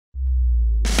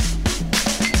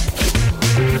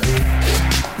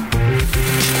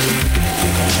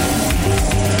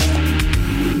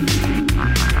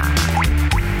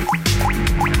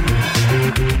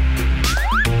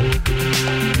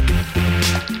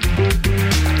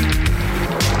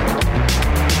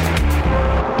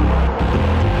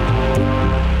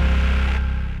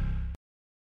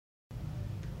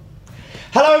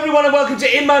everyone and welcome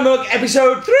to In My Mug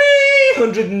episode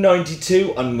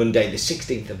 392 on Monday the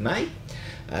 16th of May.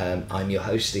 I'm your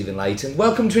host Stephen Layton.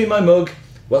 Welcome to In My Mug.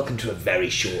 Welcome to a very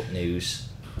short news.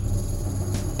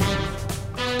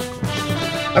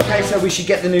 Okay, so we should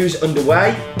get the news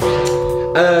underway.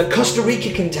 Costa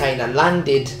Rica container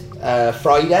landed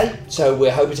Friday, so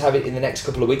we're hoping to have it in the next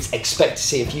couple of weeks. Expect to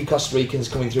see a few Costa Ricans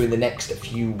coming through in the next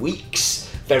few weeks.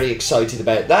 Very excited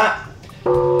about that.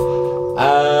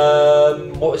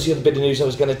 What was the other bit of news I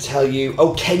was going to tell you?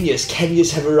 Oh,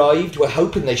 Kenyas have arrived. We're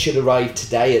hoping they should arrive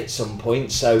today at some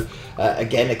point. So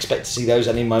again, expect to see those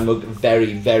on In My Mug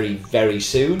very, very, very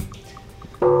soon.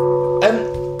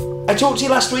 I talked to you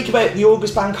last week about the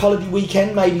August Bank Holiday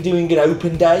weekend, maybe doing an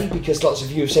open day, because lots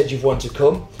of you have said you've wanted to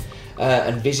come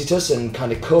and visit us and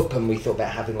kind of cup, and we thought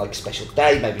about having like a special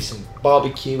day, maybe some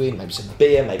barbecuing, maybe some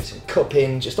beer, maybe some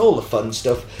cupping, just all the fun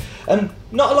stuff.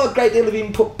 Not a great deal of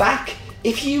input back.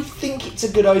 If you think it's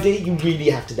a good idea, you really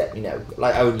have to let me know.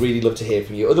 Like, I would really love to hear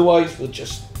from you. Otherwise,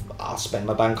 I'll spend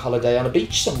my bank holiday on a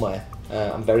beach somewhere.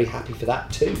 I'm very happy for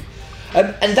that too.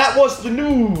 And that was the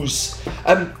news.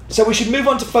 So we should move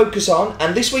on to Focus On,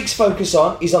 and this week's Focus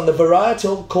On is on the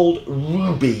varietal called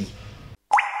Ruby.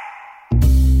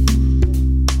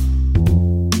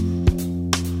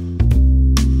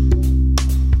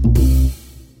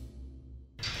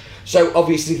 So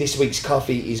obviously this week's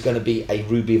coffee is going to be a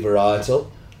Ruby varietal,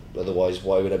 otherwise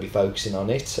why would I be focusing on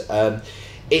it?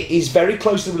 It is very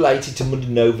closely related to Mundo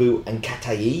Novo and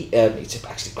Catuai. It's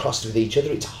actually crossed with each other,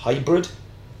 it's a hybrid.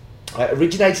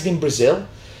 Originated in Brazil,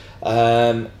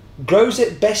 grows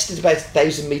at best at about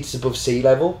 1,000 metres above sea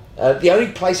level. The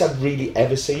only place I've really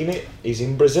ever seen it is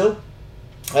in Brazil.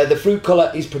 The fruit colour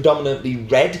is predominantly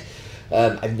red.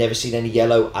 I've never seen any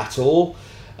yellow at all.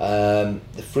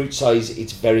 The fruit size,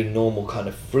 it's very normal kind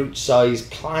of fruit size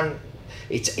plant.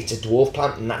 It's a dwarf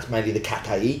plant, and that's mainly the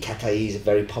Catuai. Catuai is a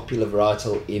very popular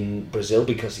varietal in Brazil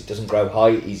because it doesn't grow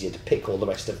high, easier to pick, all the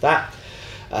rest of that.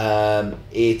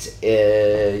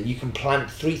 You can plant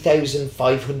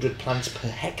 3,500 plants per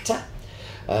hectare,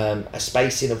 a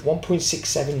spacing of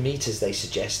 1.67 metres they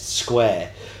suggest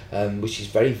square, which is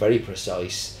very, very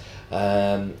precise.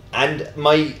 And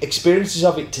my experiences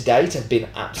of it to date have been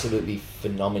absolutely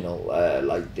phenomenal.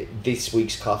 This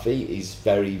week's coffee is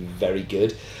very, very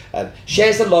good.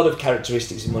 Shares a lot of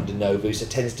characteristics of Mundo Novo, so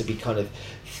it tends to be kind of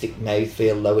thick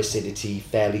mouthfeel, low acidity,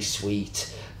 fairly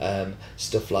sweet,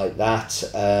 stuff like that.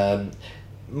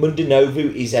 Mundo Novo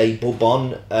is a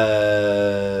Bourbon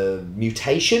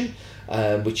mutation,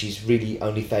 which is really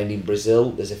only found in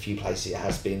Brazil. There's a few places it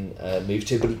has been moved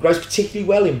to, but it grows particularly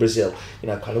well in Brazil,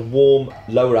 kind of warm,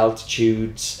 lower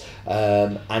altitudes,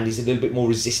 and is a little bit more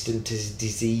resistant to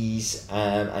disease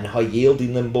and high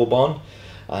yielding than Bourbon,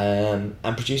 and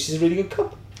produces a really good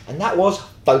cup. And that was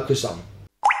Focus On.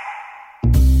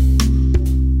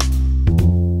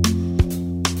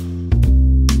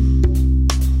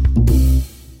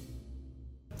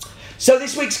 So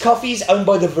this week's coffee is owned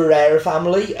by the Varela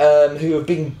family, who have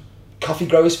been coffee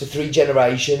growers for 3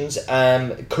 generations.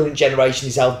 Current generation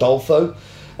is Adolfo,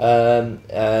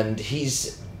 and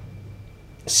his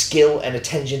skill and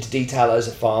attention to detail as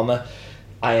a farmer,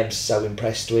 I am so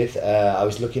impressed with. I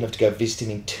was lucky enough to go visit him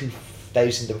in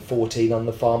 2014 on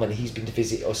the farm, and he's been to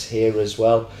visit us here as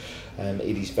well.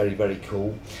 It is very, very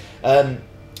cool.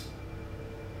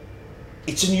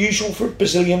 It's unusual for a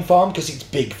Brazilian farm because it's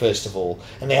big, first of all,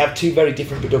 and they have 2 very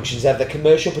different productions. They have the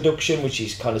commercial production, which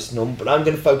is kind of snum, but I'm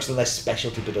going to focus on their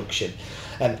specialty production.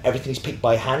 Everything is picked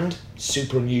by hand,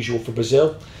 super unusual for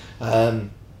Brazil.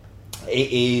 The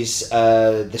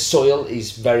soil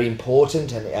is very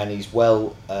important and is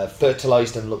well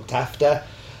fertilised and looked after.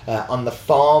 On the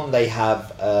farm, they have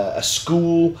a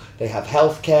school, they have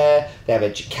healthcare, they have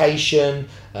education.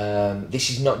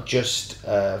 This is not just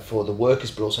for the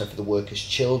workers, but also for the workers'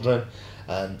 children.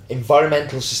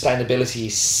 Environmental sustainability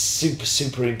is super,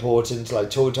 super important.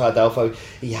 Like talking to Adolfo,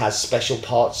 he has special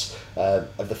parts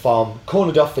of the farm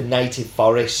cornered off for native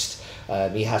forest.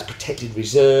 He has protected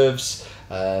reserves.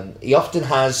 He often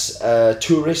has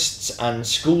tourists and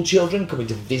school children coming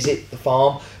to visit the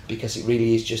farm because it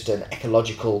really is just an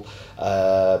ecological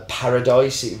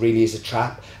paradise. It really is a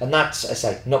trap, and that's, I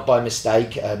say, not by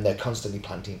mistake. They're constantly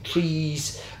planting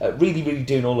trees, really, really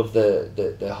doing all of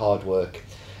the hard work.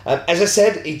 As I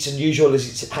said, it's unusual as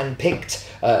it's hand-picked.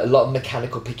 A lot of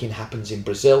mechanical picking happens in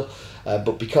Brazil,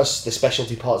 but because the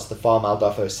specialty parts of the farm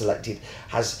Adolfo has selected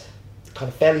has kind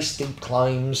of fairly steep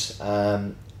climbs,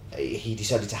 he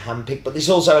decided to hand pick, but this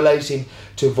also allows him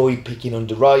to avoid picking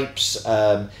under ripes.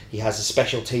 He has a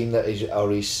special team his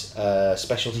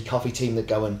specialty coffee team that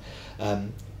go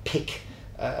and pick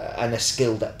and are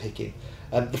skilled at picking.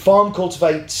 The farm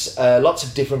cultivates lots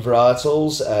of different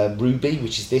varietals. Ruby,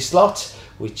 which is this lot,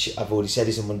 which I've already said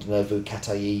is a Mundo Novo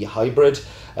Cataí hybrid.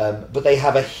 But they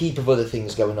have a heap of other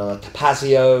things going on.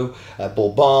 Topazio,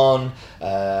 Bourbon,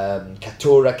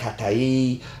 Caturra,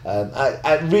 Cataí.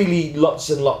 Really lots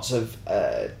and lots of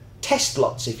test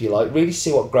lots, if you like. Really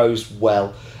see what grows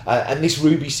well. And this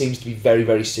Ruby seems to be very,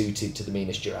 very suited to the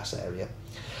Minas Gerais area.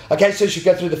 Okay, so should we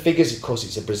go through the figures? Of course,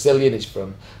 it's a Brazilian. It's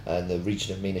from the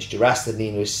region of Minas Gerais. The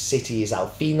nearest city is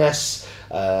Alfinas.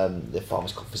 The farm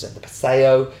is called Fazenda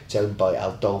Passeio. It's owned by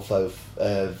Adolfo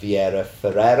Vieira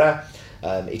Ferreira.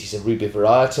 It is a Ruby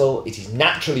varietal. It is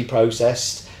naturally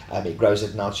processed. It grows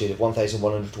at an altitude of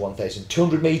 1,100 to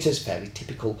 1,200 metres, fairly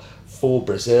typical for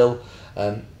Brazil.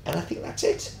 And I think that's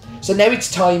it. So now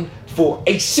it's time for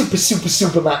a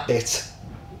super map bit.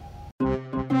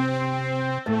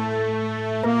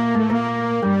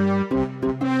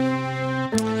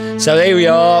 So here we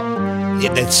are,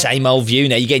 the same old view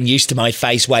now. You're getting used to my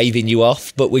face waving you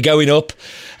off, but we're going up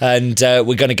and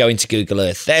we're going to go into Google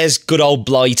Earth. There's good old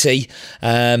Blighty,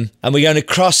 and we're going to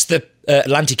cross the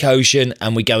Atlantic Ocean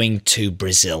and we're going to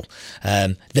Brazil.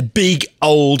 The big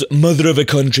old mother of a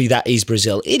country that is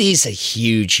Brazil. It is a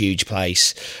huge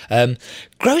place.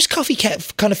 Grows coffee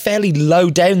kind of fairly low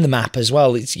down the map as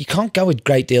well. You can't go a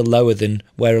great deal lower than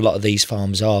where a lot of these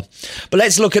farms are. But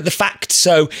let's look at the facts.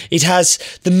 So it has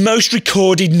the most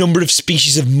recorded number of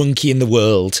species of monkey in the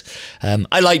world.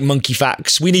 I like monkey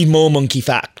facts. We need more monkey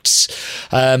facts.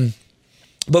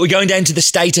 But we're going down to the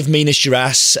state of Minas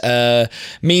Gerais.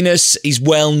 Minas is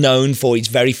well known for its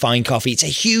very fine coffee. It's a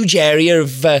huge area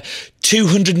of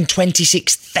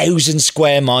 226,000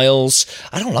 square miles.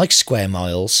 I don't like square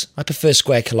miles. I prefer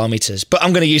square kilometres. But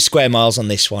I'm going to use square miles on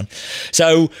this one.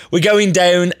 So we're going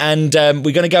down and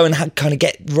we're going to go and kind of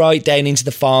get right down into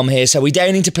the farm here. So we're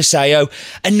down into Passeio.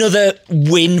 Another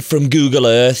win from Google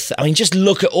Earth. I mean, just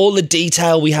look at all the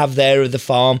detail we have there of the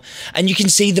farm. And you can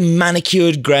see the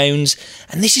manicured grounds.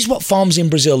 And this is what farms in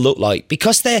Brazil look like.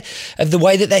 Because of the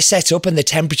way that they're set up and the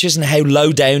temperatures and how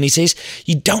low down it is,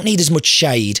 you don't need as much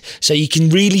shade. So you can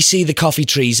really see the coffee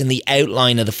trees and the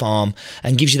outline of the farm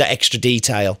and gives you that extra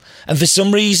detail. And for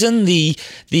some reason, the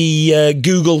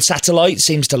Google satellite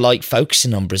seems to like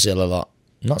focusing on Brazil a lot.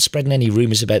 I'm not spreading any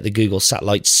rumours about the Google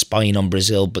satellite spying on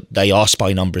Brazil, but they are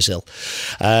spying on Brazil.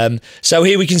 So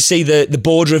here we can see the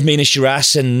border of Minas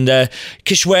Gerais, and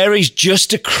Cachoeira is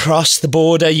just across the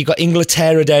border. You've got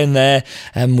Inglaterra down there,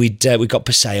 and we got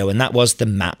Passeio, and that was the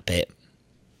map bit.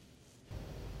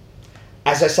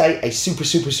 As I say, a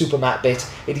super map bit.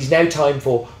 It is now time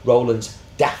for Roland's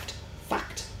Daft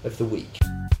Fact of the Week.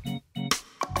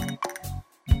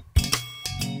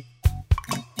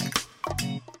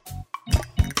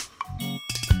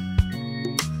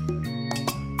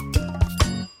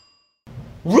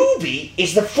 Ruby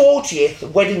is the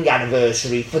 40th wedding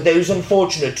anniversary for those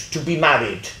unfortunate to be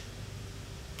married.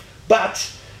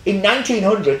 But in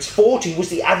 1900s, 40 was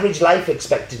the average life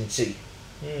expectancy.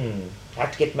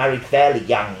 Had to get married fairly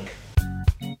young.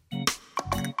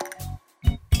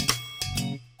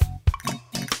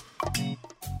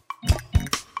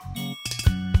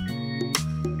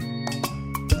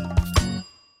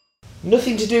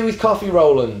 Nothing to do with coffee,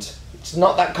 Roland. It's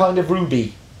not that kind of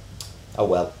Ruby. Oh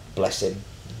well, bless him.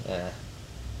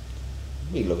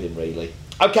 We love him, really.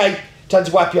 Okay, time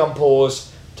to whap you on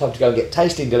pause. Time to go and get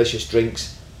tasting delicious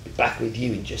drinks. Be back with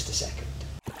you in just a second.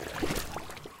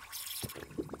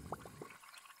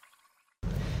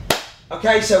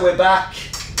 Okay, so we're back.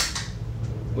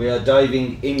 We are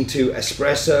diving into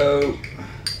espresso.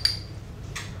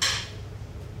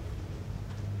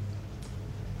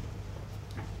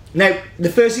 Now, the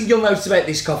first thing you'll notice about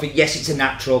this coffee, yes, it's a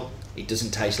natural. It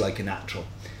doesn't taste like a natural.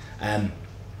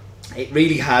 It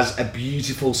really has a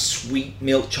beautiful sweet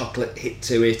milk chocolate hit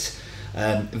to it.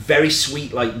 Very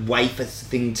sweet, like wafer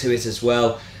thing to it as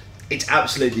well. It's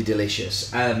absolutely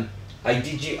delicious. I've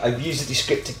used the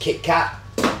descriptor Kit Kat.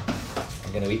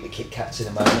 I'm going to eat the Kit Kats in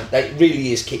a moment. It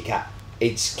really is Kit Kat.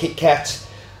 It's Kit Kat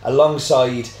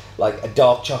alongside like a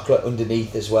dark chocolate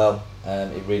underneath as well.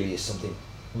 It really is something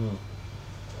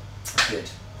good.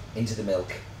 Into the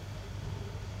milk.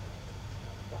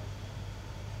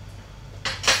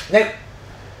 Now,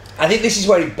 I think this is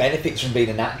where it benefits from being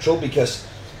a natural, because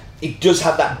it does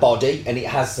have that body and it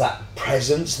has that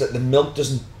presence that the milk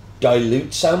doesn't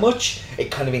dilute so much.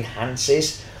 It kind of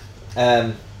enhances.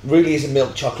 Really is a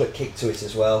milk chocolate kick to it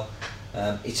as well.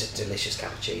 It's a delicious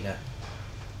cappuccino.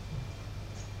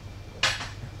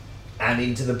 And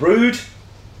into the brewed.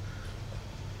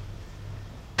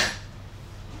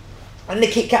 And the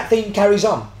Kit Kat theme carries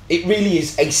on. It really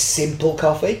is a simple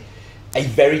coffee. a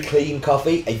very clean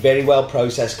coffee, a very well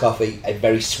processed coffee, a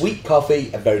very sweet coffee,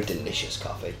 a very delicious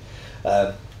coffee.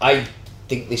 I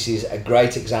think this is a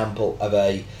great example of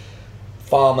a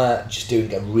farmer just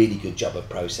doing a really good job of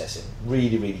processing.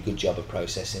 Really, really good job of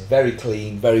processing. Very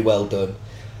clean, very well done.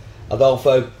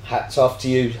 Adolfo, hats off to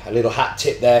you. A little hat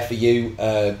tip there for you.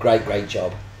 Great, great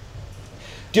job.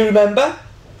 Do remember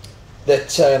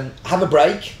that have a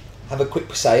break, have a quick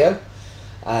paseo,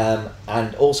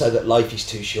 and also that life is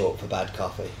too short for bad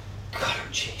coffee. God,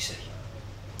 I'm cheesy.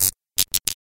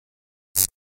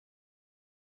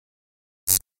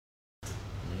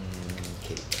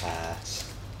 Kit Kat.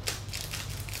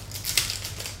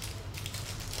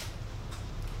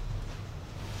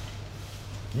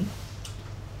 Hmm?